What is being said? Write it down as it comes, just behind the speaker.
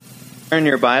Turn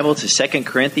your Bible to 2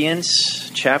 Corinthians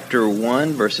chapter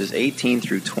 1, verses 18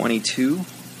 through 22.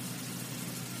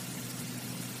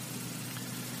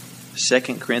 2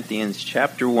 Corinthians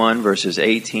chapter 1, verses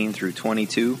 18 through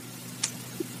 22.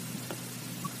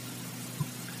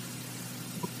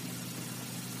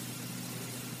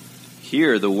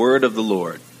 Hear the word of the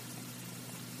Lord.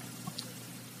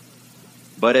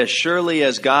 But as surely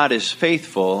as God is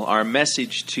faithful, our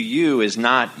message to you is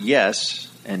not yes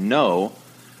and no.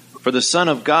 For the Son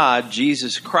of God,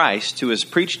 Jesus Christ, who is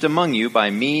preached among you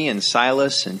by me and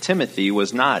Silas and Timothy,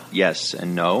 was not yes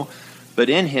and no,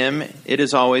 but in him it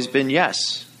has always been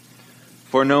yes.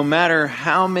 For no matter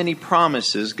how many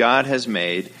promises God has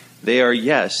made, they are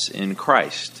yes in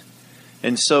Christ.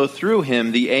 And so through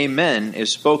him the Amen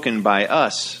is spoken by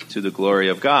us to the glory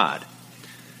of God.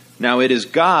 Now it is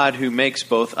God who makes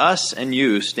both us and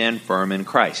you stand firm in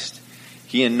Christ.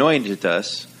 He anointed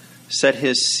us, set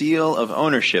his seal of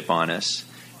ownership on us,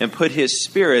 and put his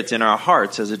Spirit in our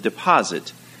hearts as a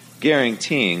deposit,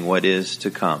 guaranteeing what is to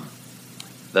come.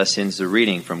 Thus ends the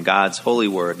reading from God's holy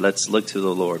word. Let's look to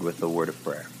the Lord with a word of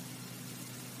prayer.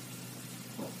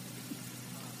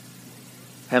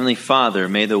 Heavenly Father,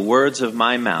 may the words of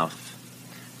my mouth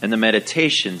and the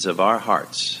meditations of our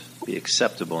hearts be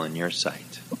acceptable in your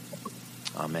sight.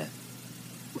 Amen.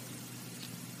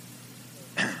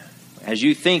 As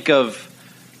you think of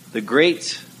the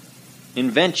great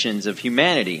inventions of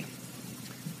humanity,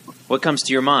 what comes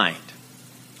to your mind?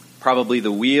 Probably the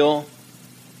wheel,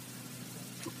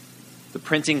 the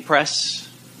printing press,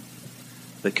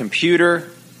 the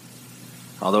computer,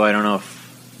 although I don't know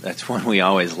if that's one we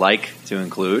always like to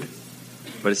include,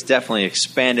 but it's definitely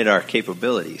expanded our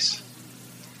capabilities.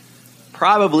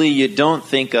 Probably you don't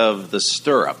think of the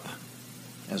stirrup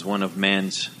as one of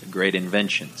man's great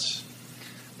inventions.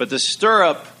 But the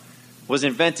stirrup was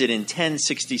invented in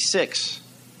 1066.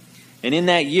 And in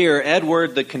that year,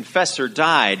 Edward the Confessor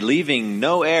died, leaving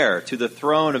no heir to the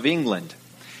throne of England.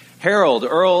 Harold,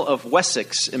 Earl of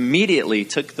Wessex, immediately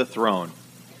took the throne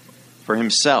for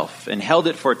himself and held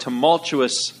it for a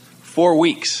tumultuous 4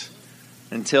 weeks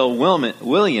until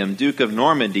William, Duke of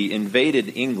Normandy,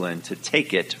 invaded England to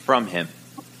take it from him.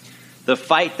 The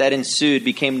fight that ensued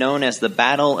became known as the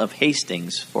Battle of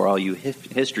Hastings for all you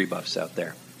history buffs out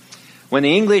there. When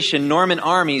the English and Norman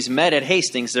armies met at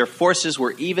Hastings, their forces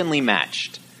were evenly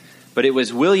matched. But it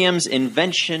was William's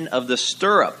invention of the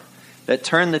stirrup that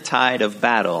turned the tide of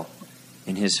battle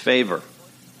in his favor.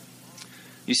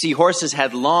 You see, horses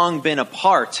had long been a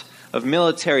part of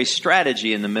military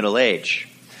strategy in the Middle Age,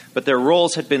 but their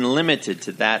roles had been limited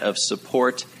to that of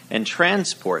support and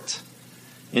transport.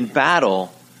 In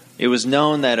battle, it was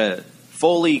known that a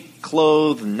fully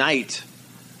clothed knight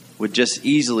would just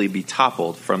easily be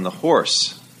toppled from the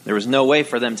horse. There was no way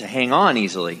for them to hang on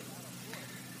easily.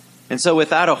 And so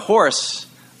without a horse,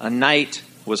 a knight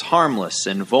was harmless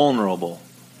and vulnerable.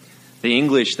 The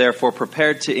English therefore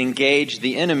prepared to engage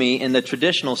the enemy in the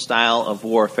traditional style of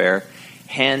warfare,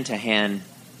 hand-to-hand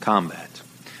combat.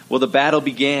 Well, the battle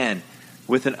began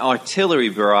with an artillery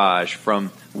barrage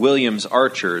from William's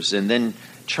archers and then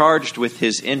charged with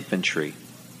his infantry.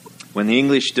 When the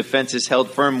English defenses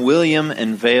held firm, William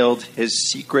unveiled his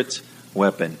secret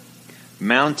weapon,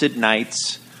 mounted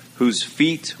knights whose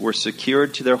feet were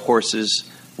secured to their horses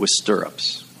with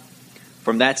stirrups.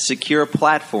 From that secure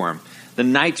platform, the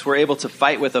knights were able to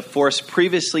fight with a force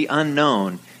previously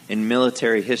unknown in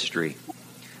military history.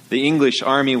 The English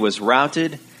army was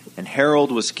routed, and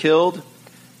Harold was killed,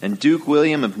 and Duke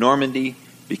William of Normandy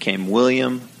became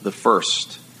William I,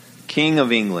 King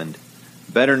of England,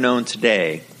 better known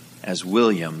today as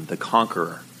William the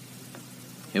Conqueror.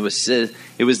 It was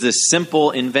this simple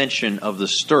invention of the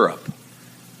stirrup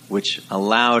which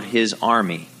allowed his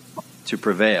army to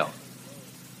prevail.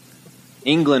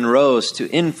 England rose to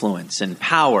influence and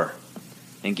power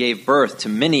and gave birth to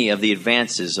many of the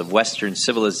advances of Western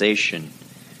civilization,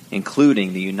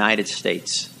 including the United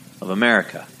States of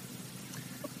America.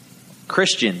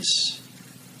 Christians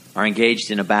are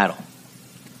engaged in a battle.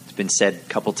 It's been said a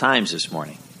couple times this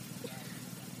morning.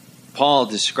 Paul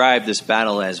described this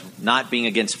battle as not being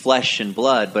against flesh and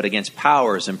blood, but against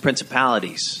powers and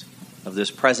principalities of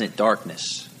this present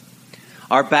darkness.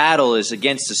 Our battle is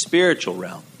against the spiritual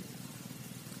realm.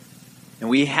 And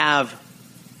we have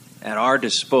at our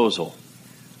disposal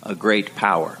a great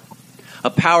power. A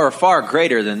power far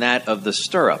greater than that of the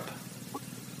stirrup,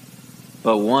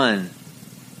 but one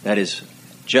that is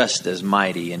just as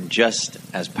mighty and just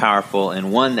as powerful,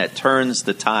 and one that turns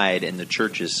the tide in the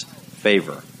church's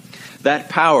favor. That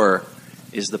power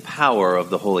is the power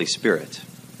of the Holy Spirit.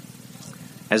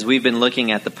 As we've been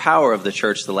looking at the power of the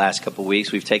church the last couple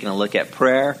weeks, we've taken a look at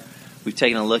prayer, We've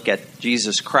taken a look at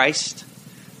Jesus Christ.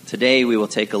 Today we will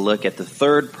take a look at the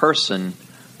third person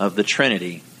of the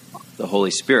Trinity, the Holy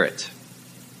Spirit.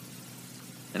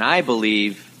 And I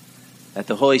believe that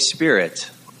the Holy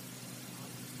Spirit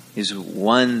is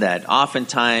one that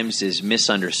oftentimes is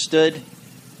misunderstood.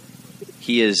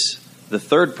 He is the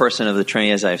third person of the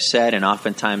Trinity, as I've said, and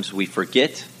oftentimes we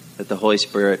forget that the Holy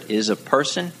Spirit is a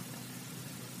person.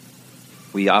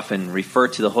 We often refer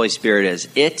to the Holy Spirit as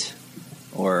it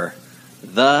or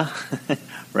the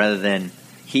rather than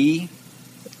he.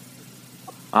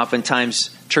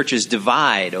 Oftentimes churches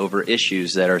divide over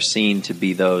issues that are seen to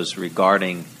be those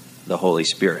regarding the Holy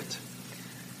Spirit.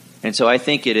 And so I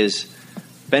think it is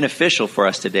beneficial for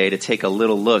us today to take a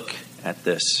little look at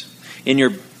this. In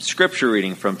your scripture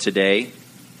reading from today,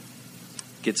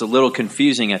 it gets a little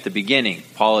confusing at the beginning.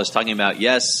 Paul is talking about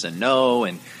yes and no,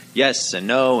 and yes and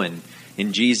no, and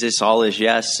in Jesus all is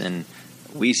yes, and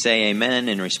we say amen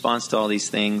in response to all these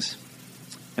things.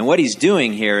 And what he's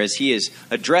doing here is he is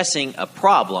addressing a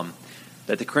problem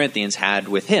that the Corinthians had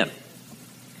with him.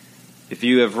 If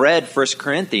you have read 1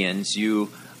 Corinthians, you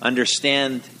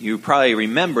understand, you probably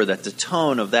remember that the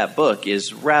tone of that book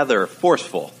is rather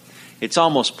forceful. It's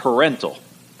almost parental.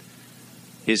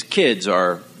 His kids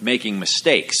are making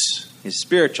mistakes. His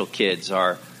spiritual kids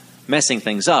are messing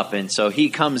things up. And so he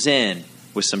comes in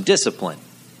with some discipline.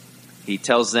 He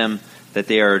tells them that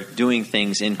they are doing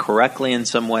things incorrectly in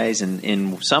some ways and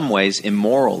in some ways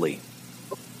immorally.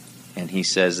 And he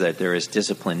says that there is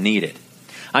discipline needed.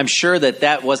 I'm sure that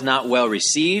that was not well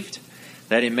received,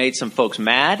 that it made some folks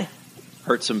mad,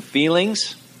 hurt some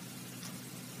feelings.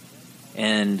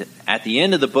 And at the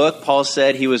end of the book, Paul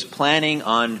said he was planning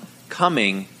on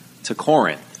coming to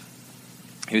Corinth.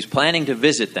 He was planning to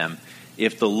visit them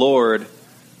if the Lord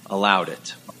allowed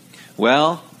it.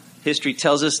 Well, history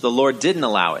tells us the Lord didn't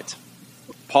allow it.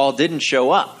 Paul didn't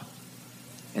show up.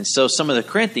 And so some of the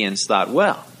Corinthians thought,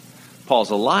 well, Paul's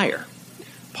a liar.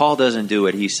 Paul doesn't do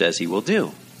what he says he will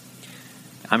do.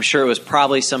 I'm sure it was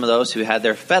probably some of those who had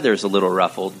their feathers a little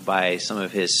ruffled by some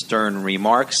of his stern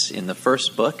remarks in the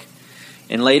first book.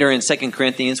 And later in 2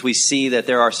 Corinthians, we see that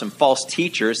there are some false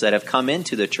teachers that have come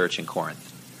into the church in Corinth.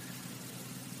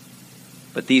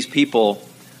 But these people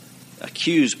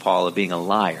accuse Paul of being a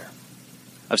liar,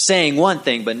 of saying one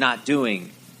thing but not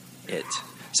doing it,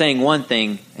 saying one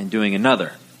thing and doing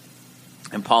another.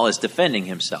 And Paul is defending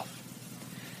himself.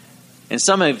 And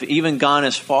some have even gone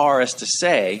as far as to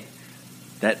say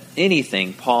that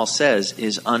anything Paul says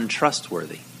is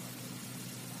untrustworthy,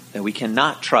 that we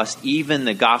cannot trust even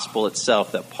the gospel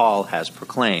itself that Paul has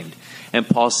proclaimed. And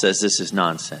Paul says this is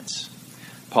nonsense.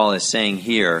 Paul is saying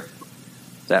here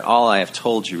that all I have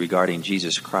told you regarding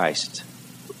Jesus Christ,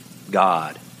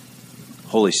 God,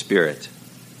 Holy Spirit,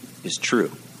 is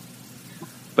true.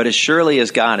 But as surely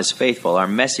as God is faithful, our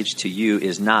message to you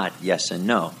is not yes and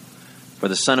no. For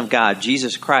the Son of God,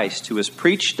 Jesus Christ, who was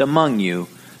preached among you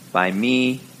by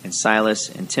me and Silas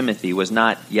and Timothy, was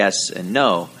not yes and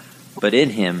no, but in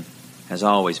him has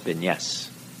always been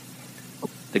yes.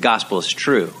 The gospel is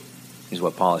true, is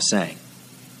what Paul is saying.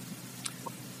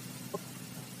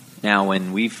 Now,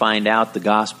 when we find out the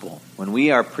gospel, when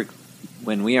we are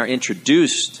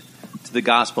introduced to the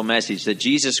gospel message that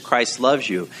Jesus Christ loves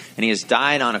you and he has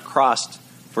died on a cross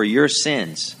for your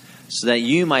sins so that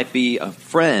you might be a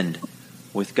friend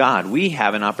with God, we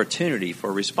have an opportunity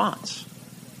for response.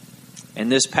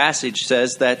 And this passage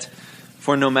says that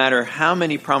for no matter how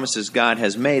many promises God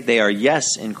has made, they are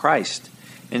yes in Christ.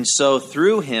 And so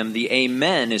through him, the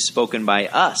amen is spoken by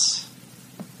us.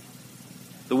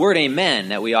 The word amen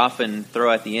that we often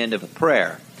throw at the end of a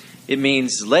prayer, it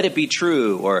means let it be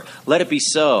true or let it be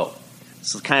so.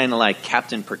 It's kind of like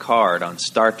Captain Picard on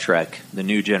Star Trek, The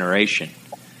New Generation,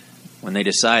 when they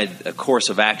decide a course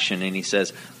of action and he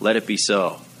says, let it be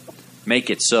so,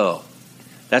 make it so.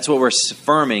 That's what we're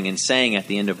affirming and saying at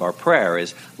the end of our prayer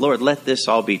is, Lord, let this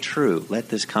all be true. Let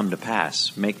this come to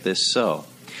pass. Make this so.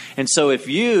 And so if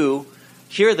you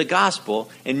hear the gospel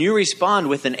and you respond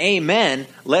with an amen,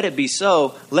 let it be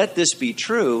so, let this be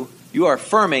true, you are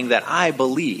affirming that I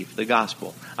believe the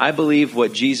gospel. I believe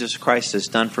what Jesus Christ has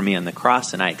done for me on the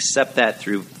cross, and I accept that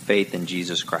through faith in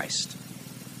Jesus Christ.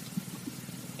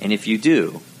 And if you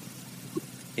do,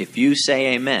 if you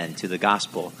say amen to the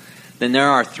gospel, then there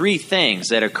are three things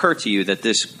that occur to you that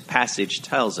this passage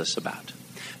tells us about.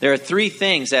 There are three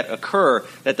things that occur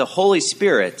that the Holy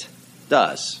Spirit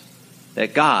does,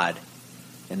 that God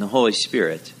and the Holy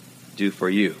Spirit do for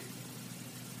you.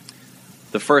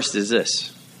 The first is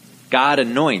this: God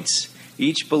anoints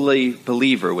each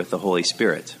believer with the Holy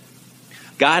Spirit.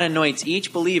 God anoints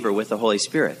each believer with the Holy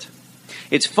Spirit.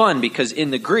 It's fun because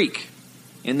in the Greek,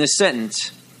 in this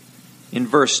sentence in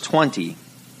verse 21.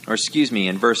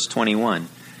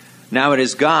 Now it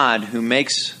is God who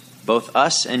makes both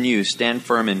us and you stand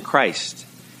firm in Christ.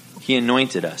 He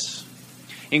anointed us.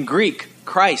 In Greek,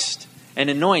 Christ and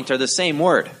anoint are the same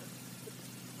word.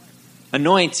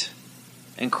 Anoint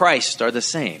and Christ are the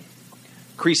same.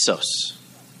 Christos.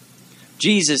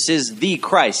 Jesus is the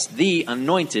Christ, the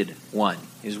anointed one,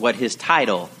 is what his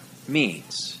title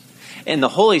means. And the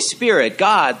Holy Spirit,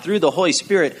 God, through the Holy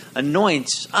Spirit,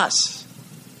 anoints us.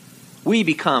 We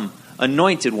become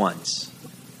anointed ones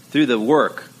through the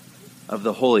work of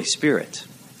the Holy Spirit.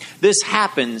 This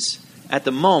happens at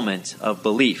the moment of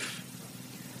belief.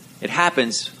 It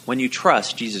happens when you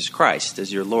trust Jesus Christ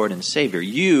as your Lord and Savior.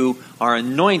 You are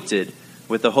anointed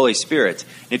with the Holy Spirit.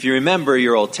 If you remember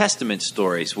your Old Testament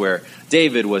stories where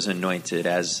David was anointed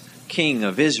as king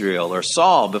of Israel, or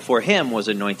Saul before him was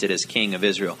anointed as king of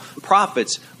Israel.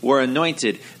 Prophets were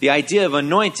anointed. The idea of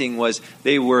anointing was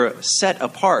they were set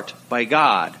apart by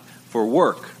God for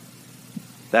work,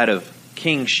 that of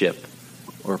kingship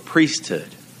or priesthood.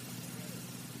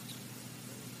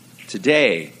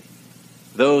 Today,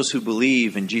 those who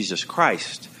believe in Jesus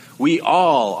Christ, we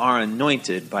all are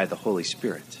anointed by the Holy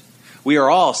Spirit. We are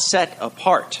all set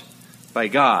apart by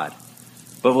God.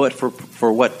 But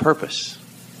for what purpose?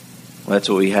 Well, that's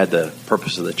what we had the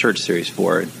Purpose of the Church series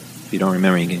for. If you don't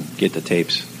remember, you can get the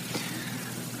tapes.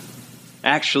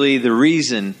 Actually, the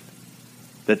reason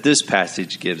that this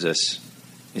passage gives us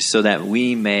is so that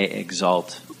we may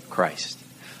exalt Christ,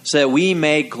 so that we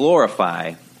may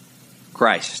glorify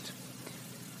Christ.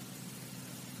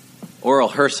 Oral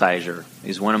Hershiser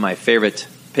is one of my favorite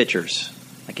pitchers.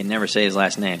 I can never say his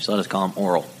last name, so I'll just call him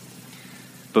Oral.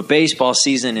 But baseball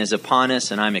season is upon us,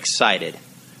 and I'm excited.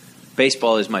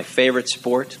 Baseball is my favorite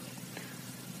sport.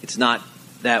 It's not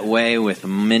that way with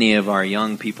many of our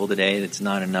young people today. It's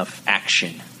not enough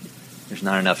action. There's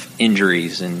not enough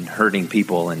injuries and hurting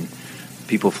people and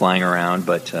people flying around,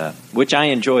 but which I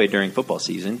enjoy during football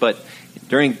season. But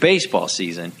during baseball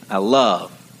season, I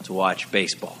love to watch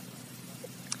baseball.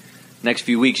 Next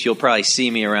few weeks, you'll probably see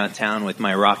me around town with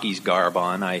my Rockies garb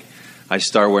on. I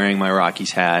start wearing my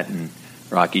Rockies hat and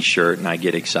Rockies shirt, and I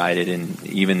get excited. And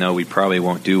even though we probably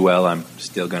won't do well, I'm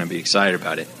still going to be excited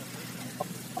about it.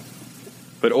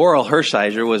 But Oral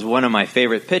Hershiser was one of my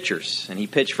favorite pitchers, and he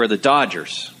pitched for the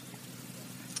Dodgers.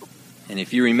 And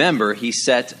if you remember, he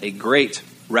set a great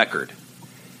record.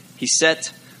 He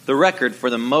set the record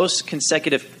for the most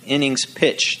consecutive innings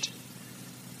pitched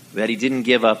that he didn't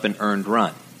give up an earned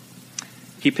run.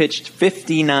 He pitched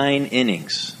 59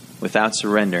 innings without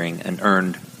surrendering an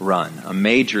earned run, a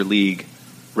major league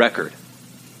record.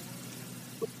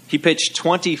 He pitched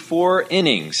 24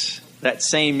 innings that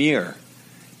same year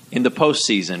in the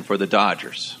postseason for the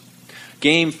Dodgers.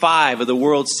 Game 5 of the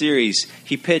World Series,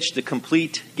 he pitched a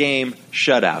complete game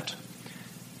shutout.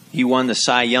 He won the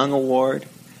Cy Young Award.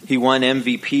 He won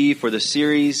MVP for the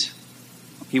series.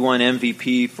 He won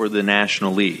MVP for the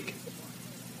National League.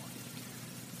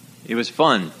 It was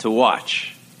fun to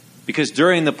watch because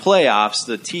during the playoffs,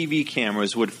 the TV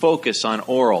cameras would focus on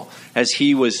Oral as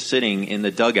he was sitting in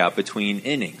the dugout between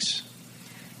innings.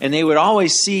 And they would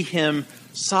always see him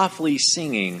softly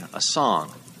singing a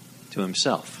song to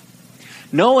himself.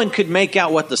 No one could make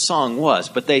out what the song was,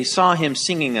 but they saw him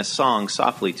singing a song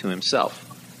softly to himself.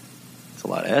 That's a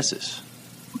lot of S's.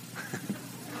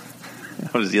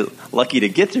 I was lucky to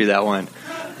get through that one.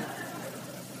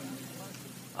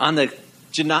 On the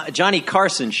Johnny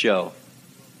Carson show,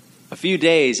 a few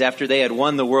days after they had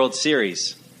won the World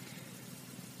Series,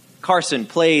 Carson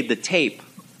played the tape,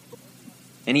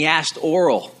 and he asked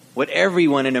Oral what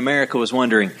everyone in America was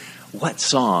wondering, what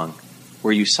song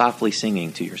were you softly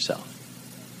singing to yourself?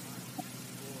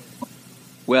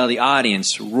 Well, the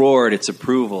audience roared its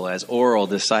approval as Oral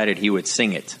decided he would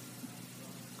sing it.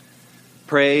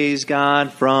 Praise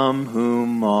God from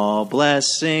whom all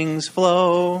blessings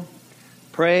flow.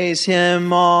 Praise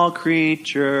him, all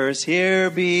creatures here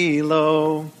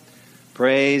below.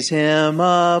 Praise him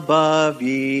above,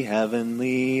 ye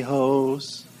heavenly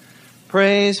hosts.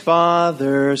 Praise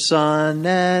Father, Son,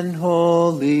 and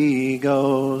Holy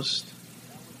Ghost.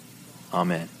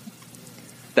 Amen.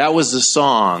 That was the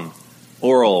song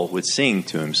Oral would sing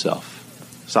to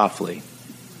himself, softly,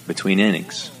 between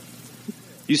innings.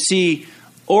 You see,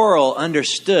 Oral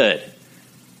understood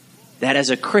that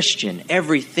as a Christian,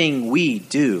 everything we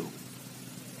do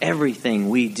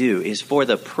is for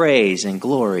the praise and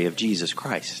glory of Jesus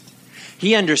Christ.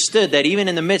 He understood that even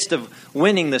in the midst of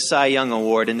winning the Cy Young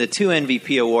Award and the 2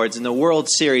 MVP awards and the World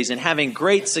Series and having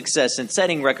great success and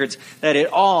setting records, that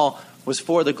it all was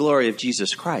for the glory of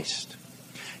Jesus Christ.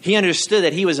 He understood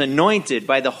that he was anointed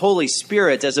by the Holy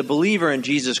Spirit as a believer in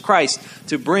Jesus Christ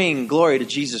to bring glory to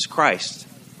Jesus Christ.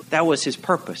 That was his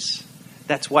purpose.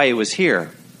 That's why he was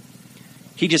here.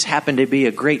 He just happened to be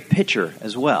a great pitcher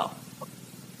as well.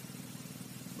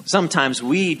 Sometimes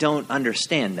we don't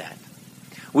understand that.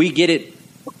 We get it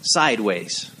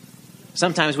sideways.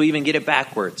 Sometimes we even get it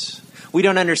backwards. We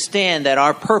don't understand that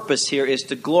our purpose here is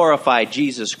to glorify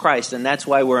Jesus Christ, and that's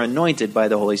why we're anointed by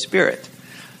the Holy Spirit.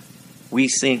 We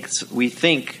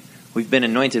think we've been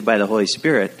anointed by the Holy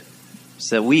Spirit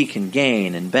so that we can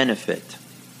gain and benefit.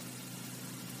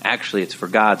 Actually, it's for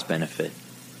God's benefit.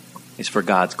 It's for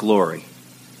God's glory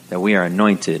that we are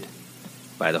anointed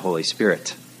by the Holy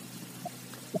Spirit.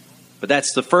 But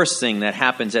that's the first thing that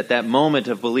happens at that moment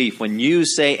of belief. When you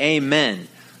say amen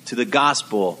to the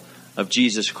gospel of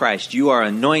Jesus Christ, you are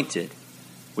anointed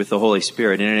with the Holy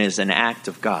Spirit, and it is an act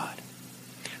of God.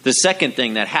 The second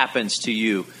thing that happens to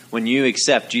you when you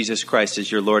accept Jesus Christ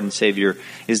as your Lord and Savior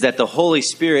is that the Holy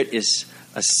Spirit is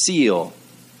a seal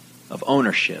of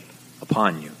ownership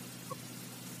upon you.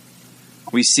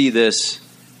 We see this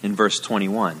in verse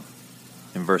 21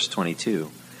 and verse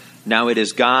 22. Now it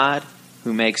is God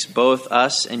who makes both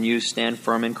us and you stand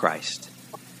firm in Christ.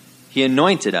 He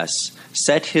anointed us,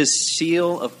 set his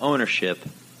seal of ownership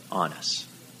on us.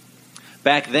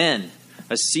 Back then,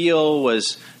 a seal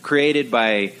was created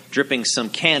by dripping some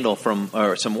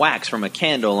wax from a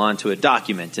candle onto a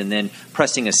document and then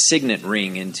pressing a signet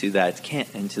ring into that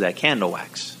candle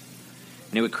wax.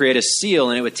 And it would create a seal,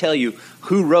 and it would tell you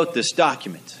who wrote this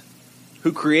document,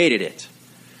 who created it.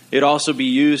 It'd also be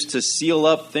used to seal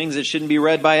up things that shouldn't be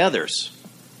read by others.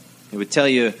 It would tell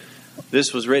you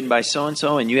this was written by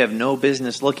so-and-so, and you have no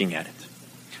business looking at it.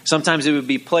 Sometimes it would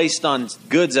be placed on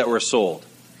goods that were sold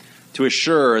to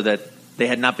assure that they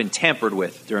had not been tampered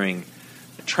with during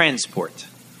the transport.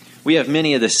 We have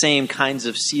many of the same kinds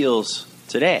of seals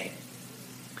today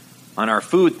on our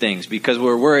food things because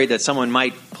we're worried that someone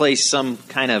might place some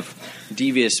kind of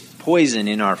devious poison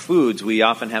in our foods. We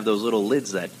often have those little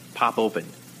lids that pop open.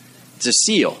 It's a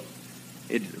seal.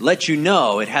 It lets you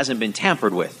know it hasn't been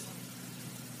tampered with.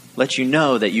 Lets you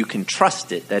know that you can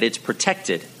trust it, that it's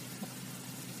protected.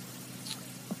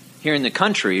 Here in the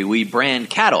country, we brand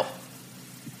cattle.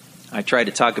 I tried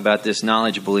to talk about this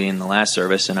knowledgeably in the last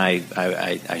service, and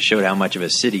I showed how much of a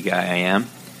city guy I am.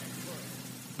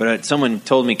 But someone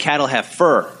told me cattle have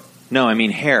fur. No, I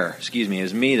mean hair. Excuse me. It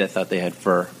was me that thought they had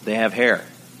fur. They have hair.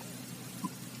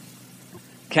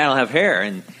 Cattle have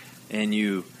hair, and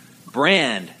you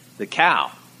brand the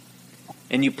cow.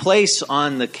 And you place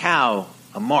on the cow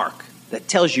a mark that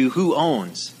tells you who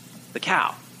owns the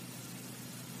cow.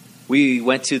 We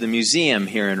went to the museum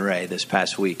here in Ray this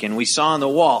past week, and we saw on the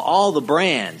wall all the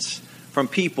brands from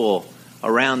people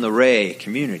around the Ray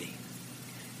community.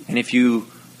 And if you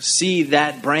see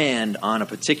that brand on a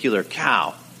particular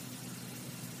cow,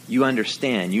 you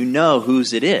understand, you know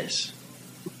whose it is.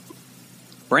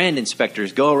 Brand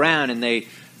inspectors go around and they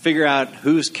figure out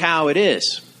whose cow it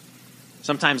is.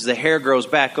 Sometimes the hair grows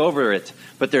back over it,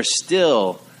 but there's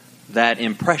still that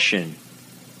impression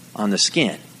on the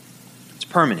skin. It's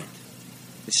permanent.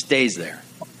 It stays there.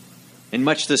 In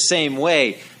much the same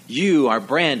way, you are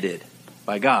branded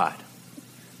by God.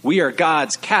 We are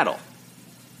God's cattle.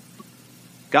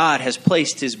 God has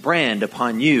placed his brand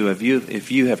upon you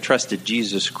if you have trusted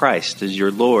Jesus Christ as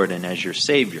your Lord and as your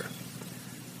Savior.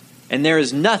 And there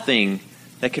is nothing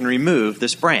that can remove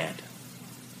this brand.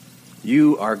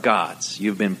 You are God's.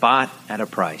 You've been bought at a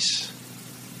price.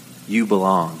 You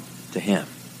belong to him.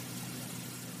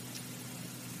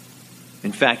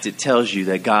 In fact, it tells you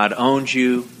that God owns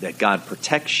you, that God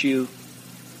protects you,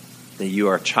 that you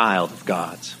are a child of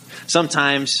God's.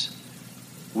 Sometimes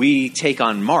we take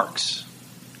on marks.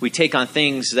 We take on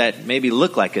things that maybe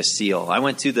look like a seal. I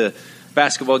went to the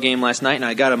basketball game last night and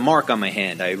I got a mark on my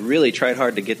hand. I really tried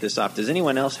hard to get this off. Does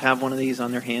anyone else have one of these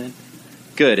on their hand?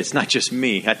 Good. It's not just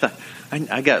me. I thought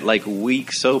I got like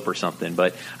weak soap or something,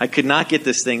 but I could not get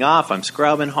this thing off. I'm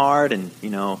scrubbing hard and,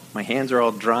 my hands are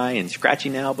all dry and scratchy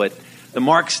now, but the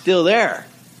mark's still there.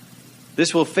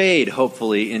 This will fade,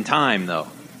 hopefully, in time, though.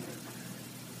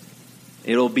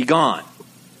 It'll be gone.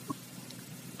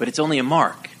 But it's only a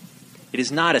mark. It is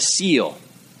not a seal.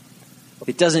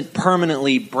 It doesn't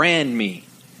permanently brand me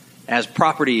as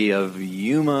property of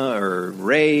Yuma or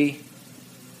Ray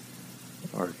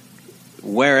or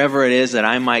wherever it is that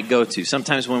I might go to.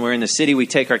 Sometimes when we're in the city, we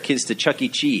take our kids to Chuck E.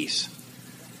 Cheese.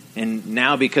 And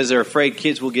now because they're afraid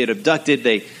kids will get abducted,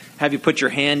 they have you put your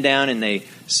hand down and they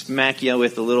smack you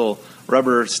with a little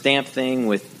rubber stamp thing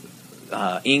with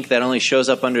ink that only shows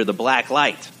up under the black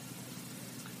light.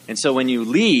 And so when you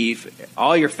leave,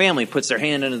 all your family puts their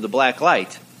hand under the black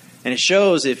light. And it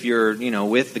shows if you're,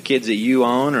 with the kids that you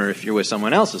own or if you're with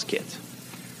someone else's kids.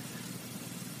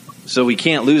 So we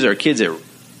can't lose our kids at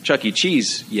Chuck E.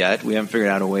 Cheese yet. We haven't figured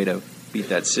out a way to beat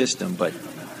that system. But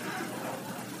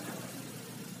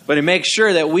it makes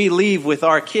sure that we leave with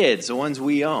our kids, the ones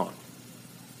we own.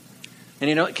 And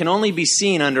it can only be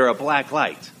seen under a black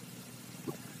light.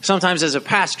 Sometimes as a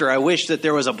pastor, I wish that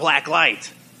there was a black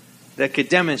light that could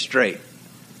demonstrate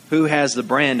who has the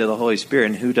brand of the Holy Spirit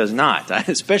and who does not.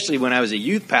 Especially when I was a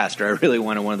youth pastor, I really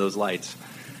wanted one of those lights.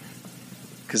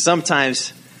 Because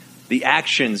sometimes the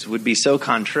actions would be so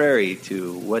contrary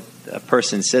to what a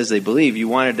person says they believe. You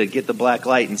wanted to get the black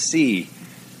light and see,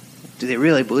 do they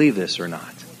really believe this or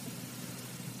not?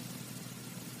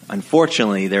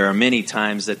 Unfortunately, there are many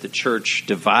times that the church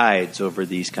divides over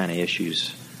these kind of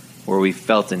issues, where we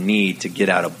felt a need to get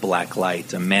out a black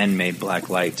light, a man-made black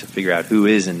light, to figure out who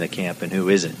is in the camp and who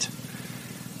isn't.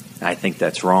 I think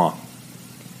that's wrong.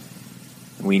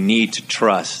 We need to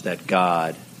trust that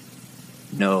God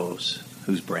knows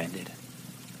who's branded,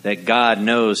 that God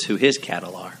knows who his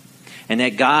cattle are, and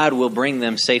that God will bring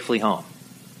them safely home.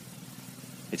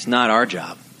 It's not our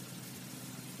job.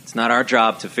 It's not our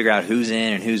job to figure out who's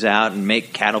in and who's out and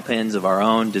make cattle pens of our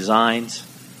own designs.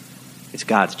 It's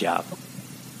God's job.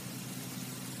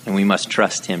 And we must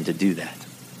trust him to do that.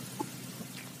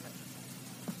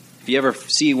 If you ever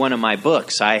see one of my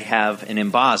books, I have an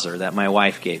embosser that my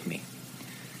wife gave me.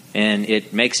 And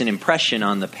it makes an impression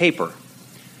on the paper.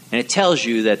 And it tells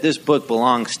you that this book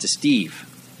belongs to Steve.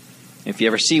 If you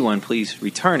ever see one, please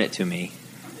return it to me.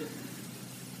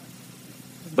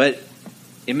 But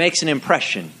it makes an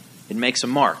impression. It makes a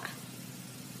mark.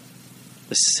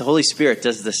 The Holy Spirit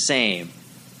does the same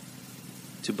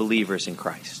to believers in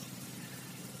Christ.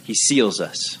 He seals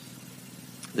us.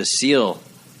 The seal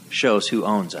shows who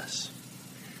owns us.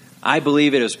 I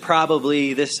believe it is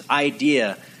probably this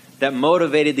idea that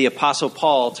motivated the Apostle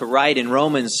Paul to write in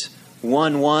Romans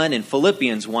 1:1 and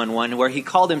Philippians 1:1, where he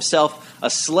called himself a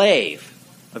slave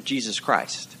of Jesus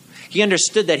Christ. He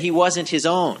understood that he wasn't his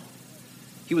own.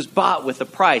 He was bought with a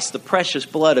price, the precious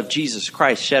blood of Jesus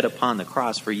Christ shed upon the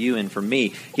cross for you and for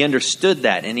me. He understood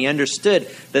that, and he understood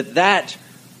that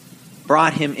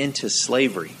brought him into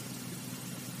slavery.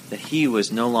 That he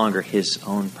was no longer his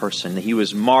own person. That he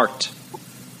was marked,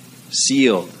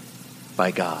 sealed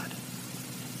by God.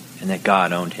 And that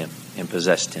God owned him and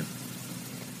possessed him.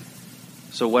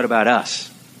 So what about us?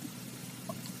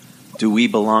 Do we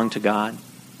belong to God?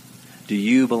 Do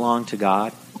you belong to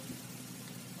God?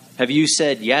 Have you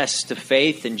said yes to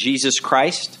faith in Jesus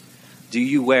Christ? Do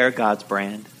you wear God's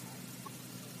brand?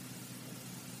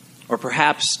 Or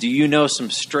perhaps do you know some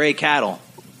stray cattle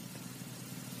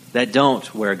that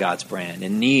don't wear God's brand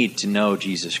and need to know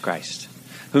Jesus Christ,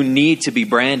 who need to be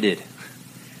branded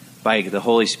by the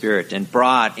Holy Spirit and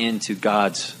brought into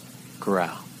God's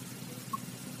corral?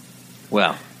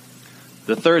 Well,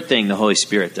 the third thing the Holy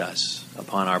Spirit does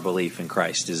upon our belief in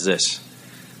Christ is this.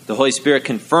 The Holy Spirit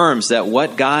confirms that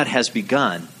what God has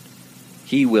begun,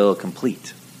 he will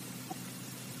complete.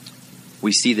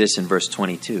 We see this in verse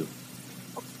 22.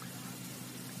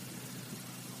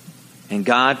 And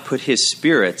God put his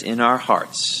Spirit in our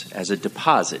hearts as a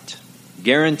deposit,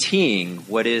 guaranteeing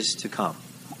what is to come.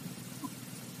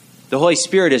 The Holy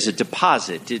Spirit is a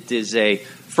deposit. It is a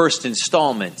first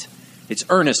installment. It's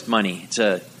earnest money. It's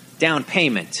a down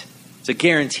payment. It's a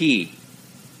guarantee.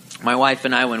 My wife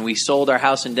and I, when we sold our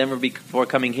house in Denver before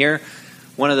coming here,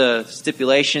 one of the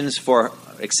stipulations for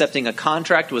accepting a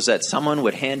contract was that someone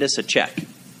would hand us a check.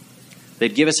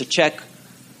 They'd give us a check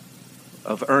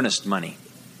of earnest money.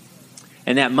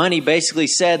 And that money basically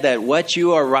said that what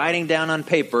you are writing down on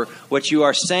paper, what you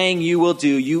are saying you will do,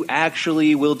 you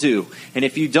actually will do. And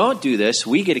if you don't do this,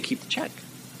 we get to keep the check.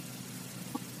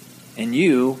 And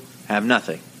you have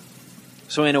nothing.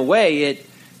 So in a way, it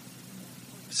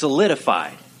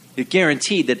solidified, it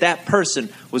guaranteed that that person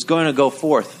was going to go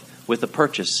forth with the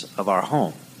purchase of our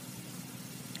home.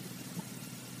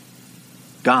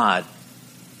 God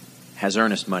has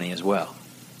earnest money as well.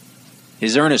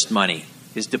 His earnest money,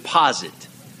 his deposit,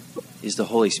 is the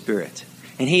Holy Spirit.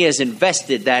 And he has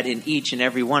invested that in each and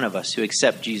every one of us who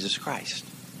accept Jesus Christ.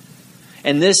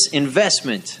 And this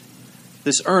investment,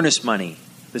 this earnest money,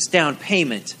 this down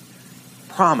payment,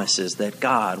 promises that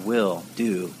God will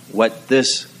do what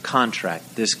this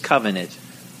contract, this covenant,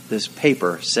 this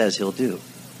paper says he'll do.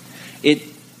 It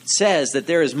says that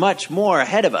there is much more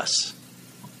ahead of us.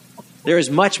 There is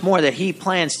much more that he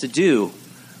plans to do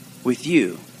with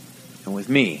you and with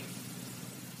me.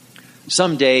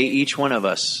 Someday, each one of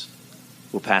us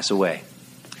will pass away.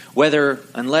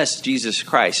 Unless Jesus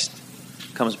Christ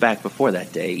comes back before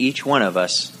that day, each one of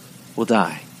us will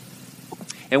die.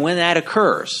 And when that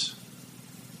occurs,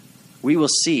 we will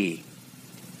see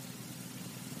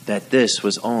that this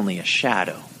was only a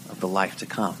shadow of the life to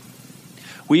come.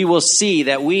 We will see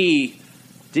that we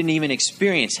didn't even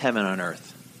experience heaven on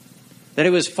earth, that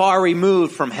it was far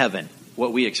removed from heaven,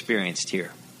 what we experienced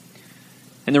here.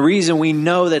 And the reason we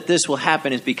know that this will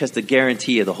happen is because the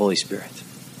guarantee of the Holy Spirit,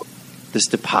 this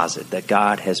deposit that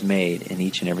God has made in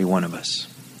each and every one of us.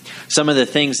 Some of the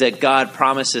things that God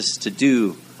promises to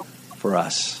do for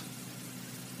us: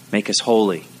 make us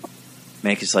holy,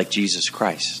 make us like Jesus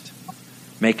Christ,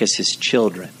 make us his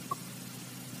children.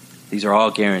 These are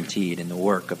all guaranteed in the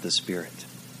work of the Spirit.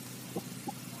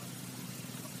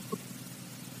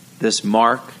 This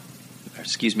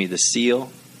the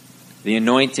seal, the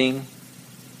anointing,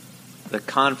 the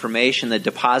confirmation, the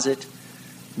deposit,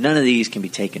 none of these can be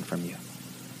taken from you.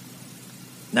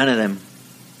 None of them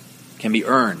can be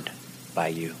earned by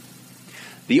you.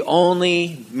 The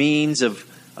only means of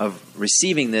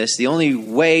receiving this, the only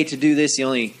way to do this, the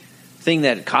only thing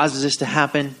that causes this to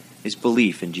happen is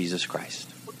belief in Jesus Christ.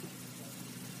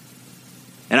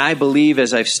 And I believe,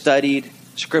 as I've studied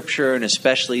Scripture, and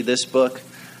especially this book,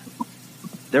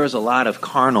 there was a lot of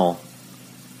carnal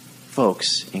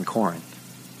folks in Corinth.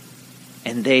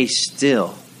 And they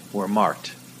still were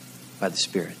marked by the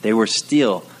Spirit. They were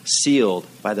still sealed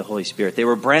by the Holy Spirit. They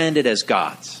were branded as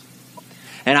gods.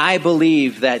 And I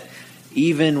believe that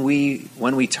even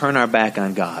when we turn our back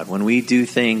on God, when we do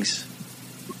things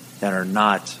that are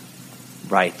not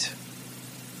right,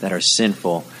 that are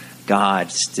sinful,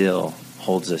 God still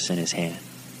holds us in his hand.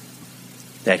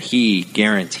 That he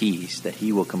guarantees that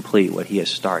he will complete what he has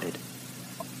started.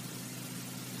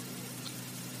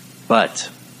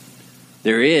 But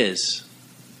there is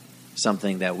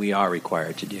something that we are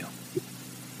required to do.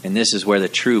 And this is where the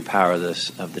true power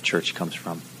of the church comes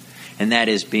from. And that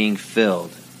is being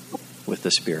filled with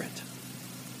the Spirit.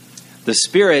 The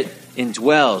Spirit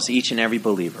indwells each and every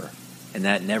believer, and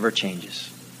that never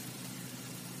changes.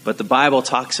 But the Bible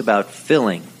talks about a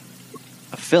filling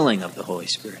of the Holy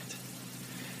Spirit.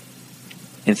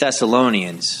 In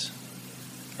Thessalonians,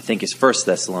 I think it's 1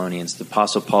 Thessalonians, the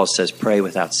Apostle Paul says, pray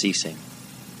without ceasing.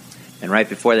 And right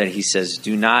before that he says,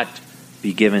 do not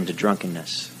be given to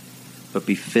drunkenness, but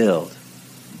be filled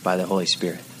by the Holy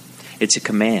Spirit. It's a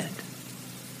command.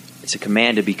 It's a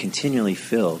command to be continually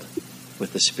filled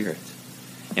with the Spirit.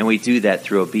 And we do that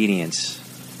through obedience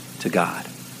to God,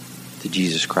 to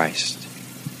Jesus Christ,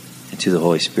 and to the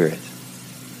Holy Spirit.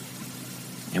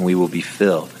 And we will be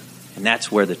filled. And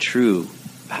that's where the true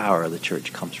power of the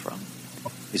church comes from,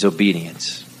 is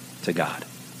obedience to God.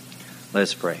 Let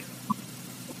us pray.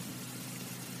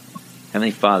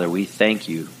 Heavenly Father, we thank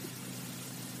you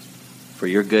for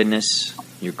your goodness,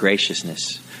 your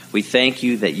graciousness. We thank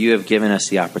you that you have given us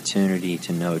the opportunity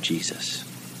to know Jesus.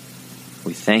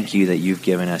 We thank you that you've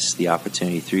given us the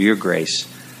opportunity through your grace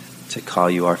to call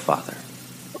you our Father.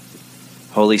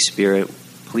 Holy Spirit,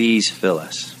 please fill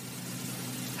us.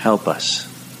 Help us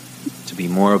to be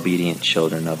more obedient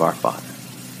children of our Father.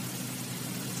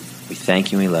 We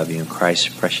thank you and we love you in Christ's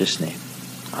precious name.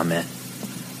 Amen.